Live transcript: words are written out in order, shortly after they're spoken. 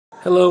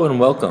Hello and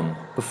welcome.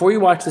 Before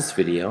you watch this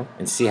video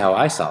and see how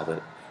I solve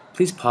it,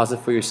 please pause it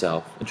for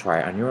yourself and try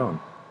it on your own.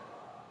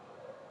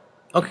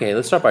 Okay,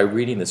 let's start by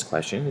reading this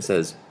question. It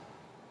says,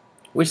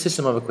 which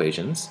system of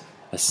equations?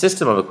 A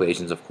system of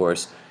equations, of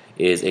course,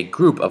 is a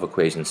group of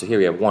equations. So here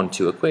we have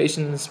two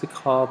equations. We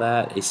call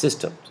that a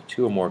system. So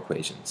two or more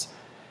equations.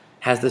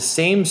 Has the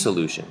same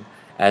solution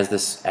which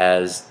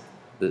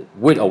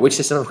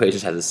system of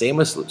equations has the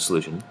same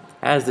solution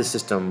as the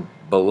system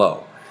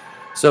below?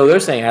 So they're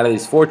saying out of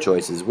these four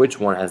choices, which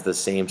one has the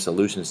same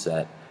solution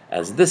set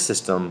as this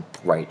system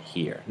right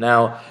here?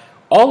 Now,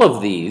 all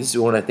of these,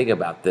 you want to think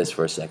about this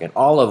for a second,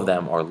 all of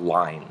them are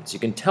lines. You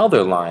can tell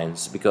they're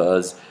lines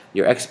because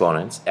your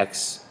exponents,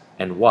 x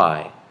and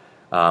y,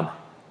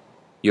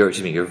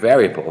 your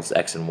variables,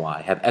 x and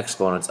y, have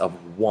exponents of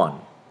 1,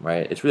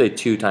 right? It's really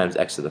 2 times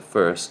x to the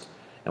first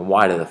and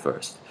y to the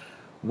first.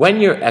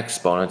 When your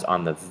exponents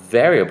on the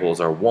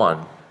variables are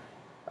 1,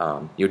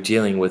 you're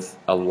dealing with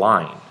a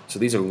line. So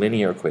these are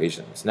linear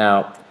equations.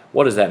 Now,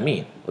 what does that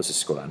mean? Let's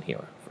just scroll down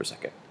here for a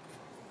second.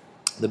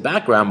 The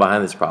background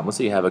behind this problem, let's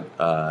say you have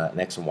an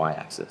x and y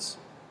axis,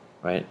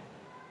 right?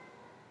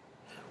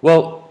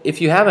 Well,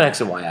 if you have an x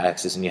and y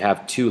axis and you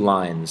have two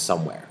lines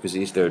somewhere,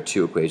 because there are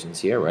two equations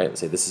here, right? Let's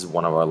say this is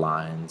one of our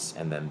lines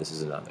and then this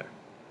is another.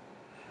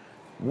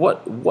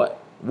 What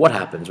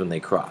happens when they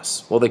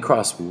cross? Well, they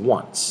cross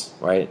once,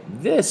 right?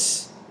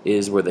 This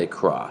is where they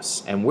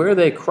cross, and where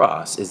they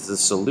cross is the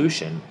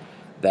solution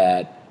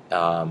that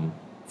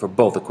for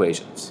both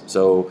equations.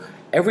 So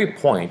every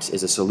point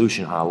is a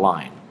solution on a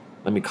line.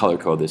 Let me color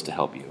code this to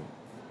help you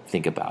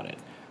think about it.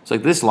 So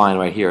like this line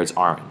right here, it's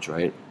orange,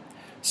 right?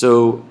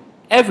 So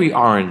every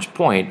orange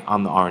point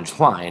on the orange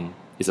line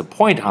is a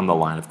point on the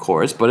line, of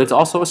course, but it's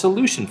also a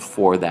solution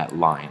for that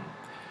line.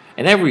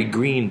 And every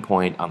green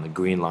point on the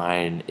green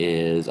line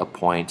is a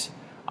point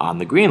on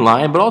the green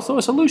line, but also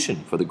a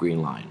solution for the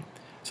green line.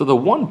 So the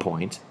one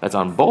point that's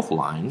on both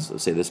lines,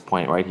 let's say this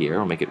point right here,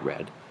 we'll make it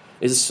red,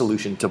 is a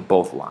solution to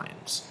both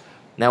lines.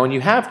 Now when you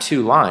have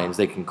two lines,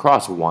 they can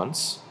cross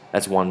once.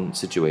 That's one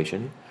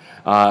situation.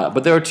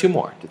 But there are two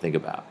more to think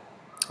about.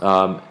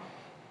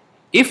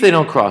 If they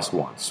don't cross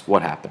once,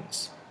 what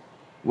happens?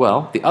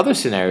 Well, the other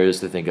scenarios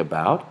to think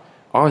about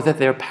are that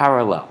they're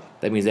parallel.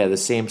 That means they have the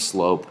same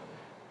slope.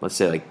 Let's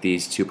say like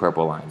these two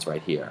purple lines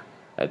right here.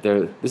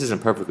 This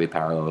isn't perfectly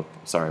parallel.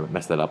 Sorry, I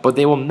messed that up. But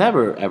they will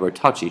never, ever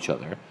touch each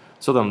other,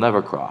 so they'll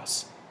never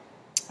cross.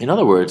 In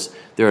other words,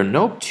 there are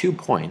no 2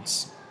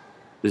 points.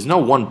 There's no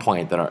one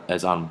point that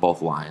is on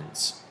both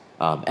lines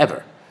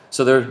ever.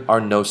 So there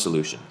are no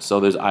solutions. So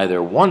there's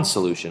either one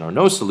solution or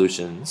no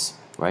solutions,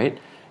 right,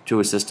 to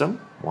a system.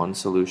 One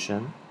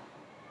solution,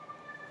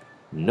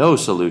 no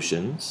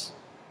solutions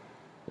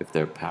if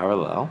they're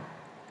parallel.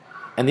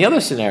 And the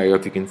other scenario,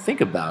 if you can think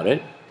about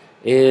it,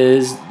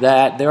 is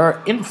that there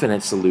are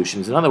infinite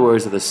solutions. In other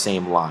words, of the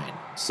same line.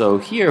 So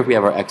here, if we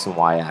have our x and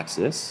y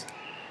axis,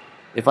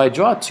 if I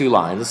draw two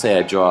lines, let's say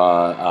I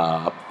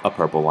draw a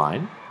purple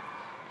line,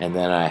 and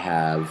then I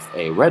have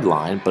a red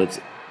line, but it's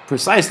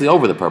precisely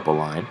over the purple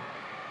line,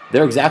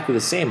 they're exactly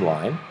the same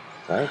line,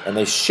 right? And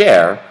they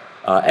share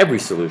every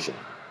solution.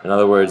 In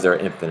other words, there are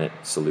infinite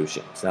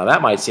solutions. Now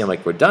that might seem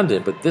like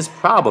redundant, but this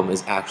problem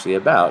is actually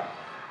about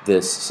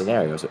this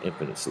scenario, so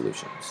infinite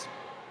solutions.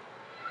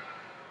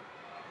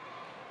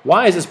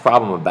 Why is this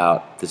problem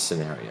about this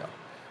scenario?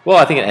 Well,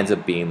 I think it ends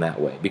up being that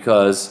way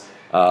because,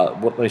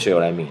 let me show you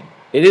what I mean.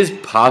 It is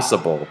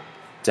possible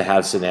to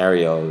have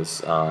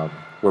scenarios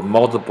where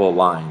multiple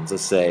lines,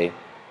 let's say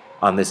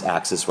on this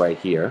axis right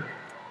here,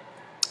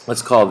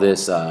 let's call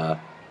this,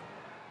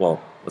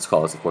 let's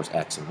call this of course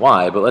x and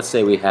y, but let's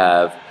say we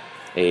have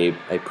a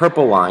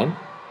purple line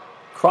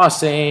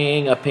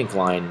crossing a pink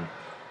line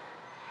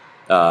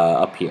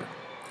up here.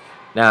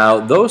 Now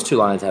those two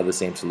lines have the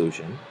same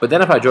solution, but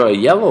then if I draw a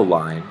yellow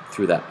line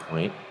through that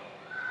point,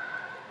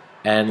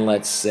 and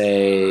let's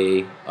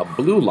say a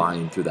blue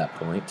line through that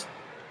point,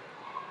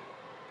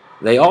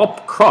 they all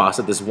cross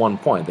at this one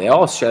point. They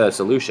all share that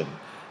solution.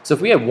 So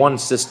if we had one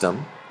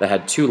system that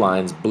had two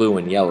lines, blue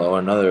and yellow,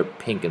 and another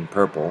pink and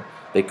purple,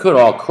 they could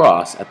all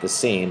cross at the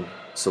same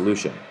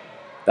solution.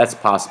 That's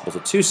possible. So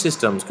two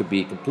systems could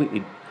be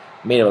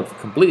made up of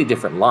completely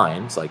different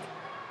lines, like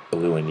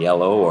blue and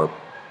yellow or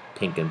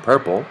pink and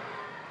purple,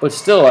 but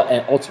still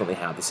ultimately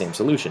have the same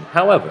solution.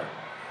 However,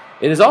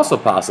 it is also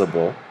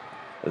possible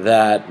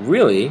that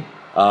really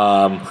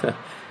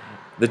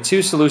the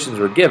two solutions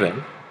were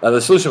given, the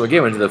solution were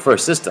given to the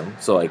first system,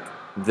 so like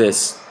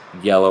this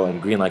yellow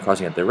and green line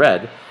crossing at the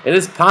red, it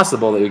is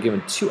possible that you're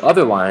given two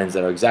other lines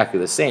that are exactly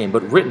the same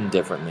but written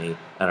differently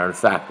and are in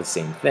fact the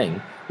same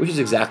thing, which is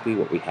exactly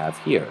what we have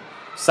here.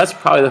 So that's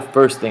probably the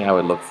first thing I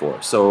would look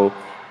for. So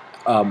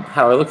how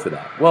do I look for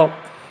that? Well,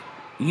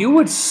 you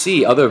would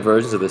see other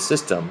versions of the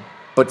system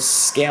but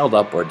scaled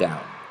up or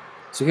down.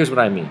 So here's what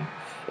I mean.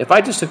 If I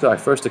just took our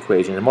first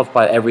equation and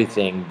multiplied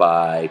everything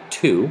by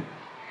 2,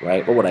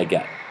 right, what would I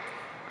get?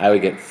 I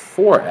would get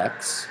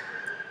 4x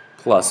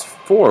plus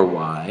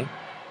 4y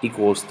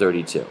equals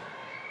 32.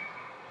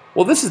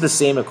 Well, this is the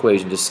same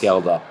equation just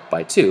scaled up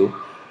by 2,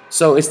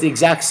 So it's the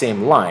exact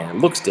same line. It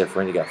looks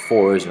different. You got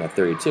 4's and a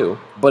 32,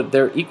 but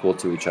they're equal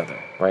to each other,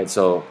 right?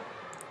 So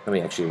let me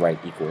actually write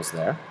equals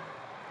there.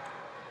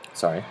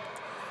 Sorry.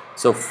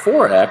 So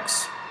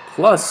 4x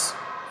plus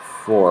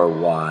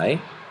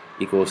 4y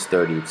equals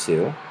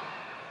 32.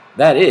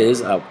 That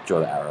is, I'll draw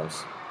the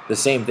arrows, the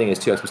same thing as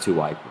 2x plus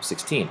 2y equals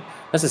 16.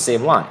 That's the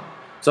same line.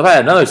 So if I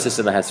had another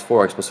system that has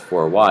 4x plus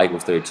 4y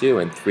equals 32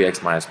 and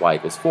 3x minus y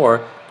equals 4,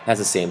 it has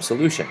the same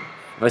solution.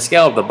 If I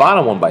scale up the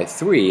bottom one by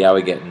 3, I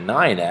would get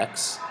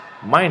 9x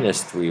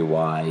minus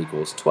 3y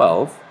equals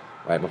 12.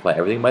 Right, multiply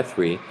everything by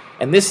 3.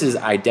 And this is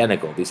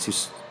identical, these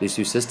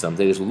two systems.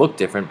 They just look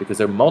different because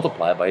they're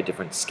multiplied by a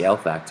different scale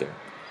factor.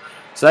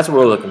 So that's what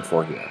we're looking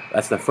for here.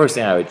 That's the first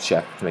thing I would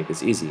check to make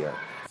this easier.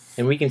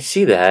 And we can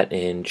see that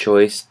in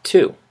choice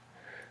 2.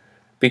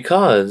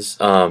 Because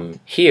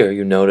here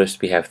you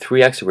notice we have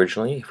 3x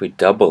originally. If we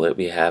double it,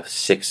 we have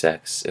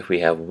 6x. If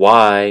we have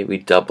y, we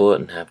double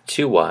it and have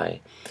 2y.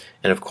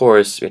 And of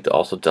course, we have to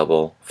also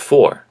double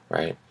 4,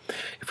 right?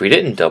 If we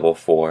didn't double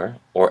 4,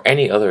 or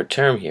any other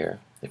term here,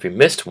 if we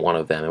missed one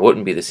of them, it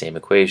wouldn't be the same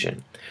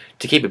equation.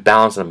 To keep it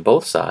balanced on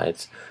both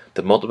sides,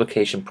 the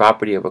multiplication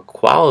property of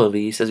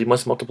equality says we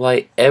must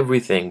multiply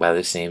everything by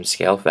the same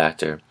scale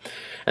factor.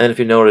 And then if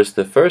you notice,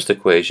 the first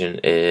equation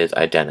is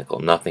identical.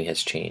 Nothing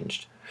has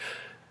changed.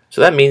 So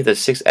that means that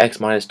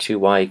 6x minus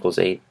 2y equals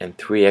 8 and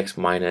 3x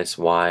minus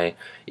y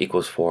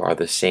equals 4 are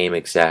the same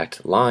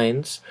exact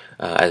lines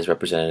as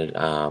represented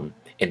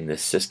in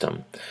this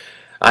system.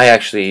 I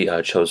actually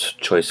chose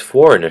choice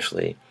 4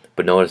 initially,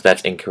 but notice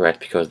that's incorrect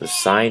because of the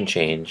sign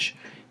change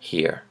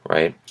here,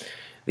 right?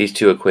 These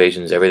two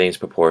equations, everything's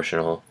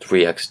proportional.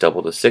 3x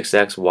doubled to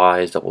 6x,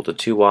 y is doubled to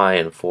 2y,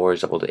 and 4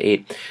 is doubled to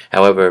 8.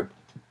 However,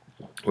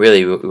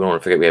 really, we don't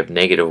want to forget we have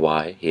negative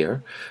y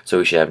here, so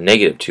we should have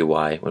negative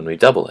 2y when we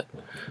double it.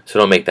 So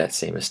don't make that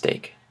same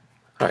mistake.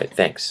 Alright,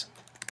 thanks.